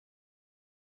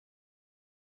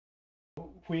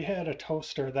we had a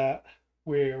toaster that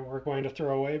we were going to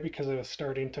throw away because it was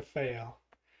starting to fail.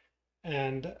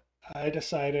 And I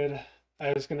decided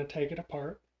I was going to take it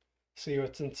apart, see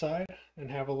what's inside,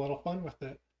 and have a little fun with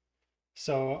it.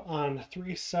 So on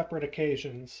 3 separate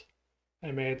occasions,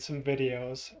 I made some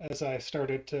videos as I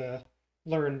started to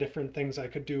learn different things I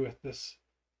could do with this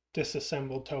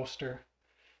disassembled toaster.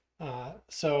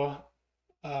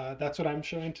 That's what I'm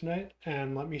showing tonight,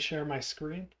 and let me share my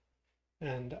screen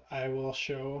and I will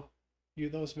show you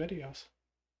those videos.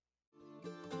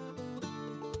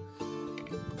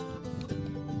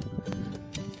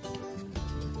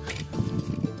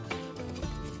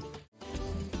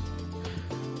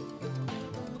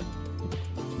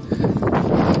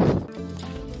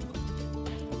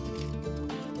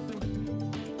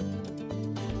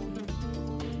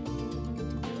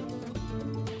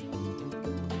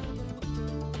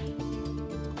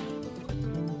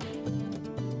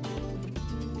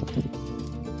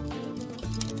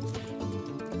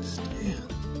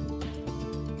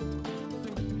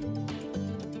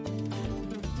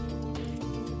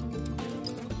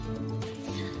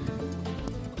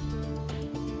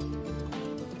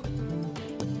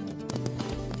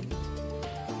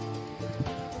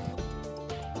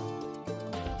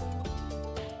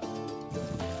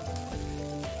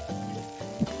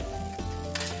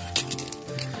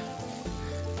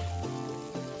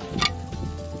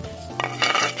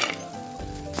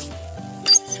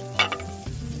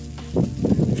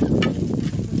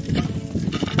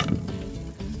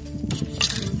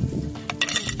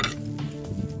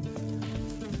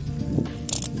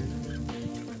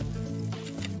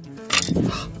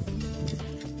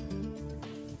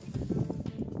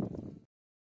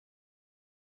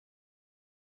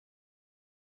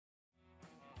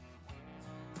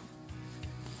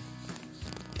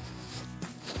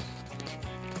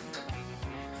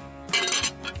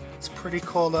 It's pretty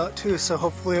cold out too, so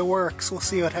hopefully it works. We'll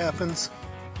see what happens.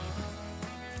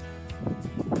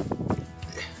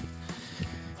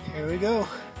 Here we go.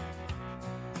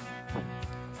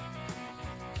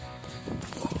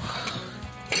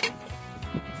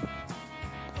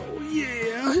 Oh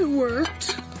yeah, it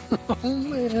worked. Oh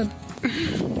man.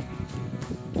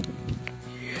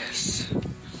 Yes.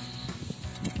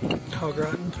 Au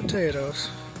gratin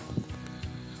potatoes.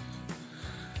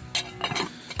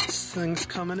 This thing's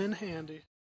coming in handy.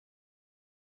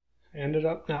 I ended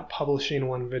up not publishing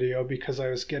one video because I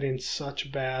was getting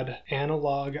such bad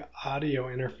analog audio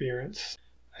interference.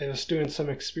 I was doing some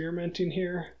experimenting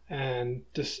here and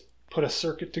just put a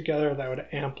circuit together that would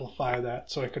amplify that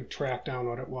so I could track down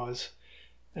what it was.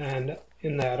 And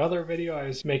in that other video I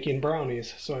was making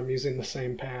brownies, so I'm using the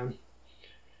same pan.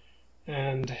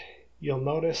 And you'll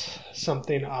notice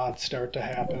something odd start to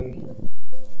happen.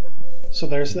 So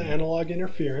there's the analog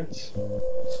interference.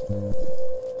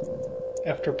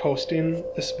 After posting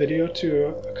this video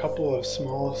to a couple of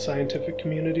small scientific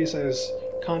communities, I was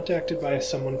contacted by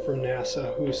someone from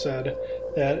NASA who said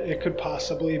that it could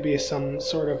possibly be some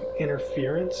sort of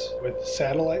interference with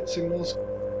satellite signals.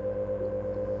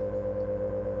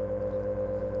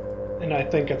 And I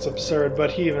think it's absurd,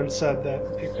 but he even said that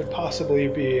it could possibly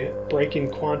be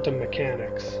breaking quantum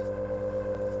mechanics.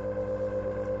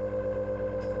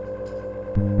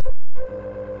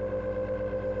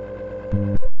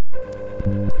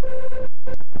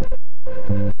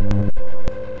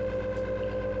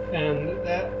 And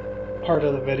that part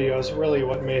of the video is really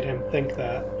what made him think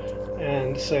that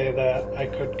and say that I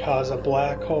could cause a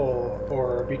black hole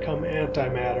or become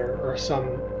antimatter or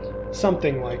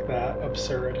something like that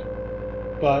absurd.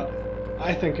 But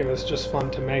I think it was just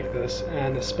fun to make this,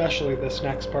 and especially this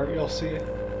next part you'll see.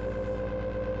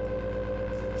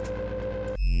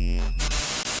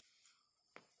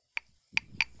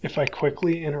 If I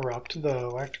quickly interrupt the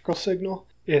electrical signal,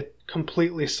 it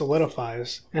completely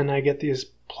solidifies, and I get these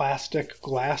plastic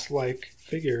glass-like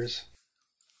figures.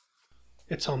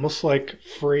 It's almost like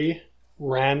free,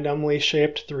 randomly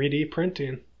shaped 3D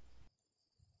printing.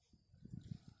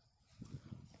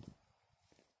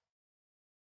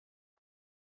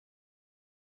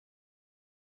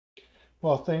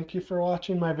 Well, thank you for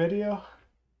watching my video,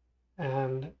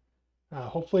 and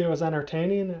hopefully it was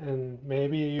entertaining, and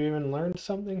maybe you even learned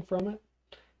something from it.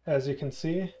 As you can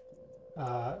see,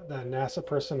 that NASA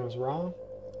person was wrong.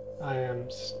 I am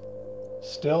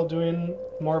still doing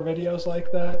more videos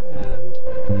like that, and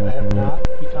I have not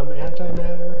become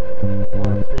antimatter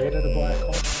or created a black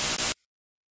hole.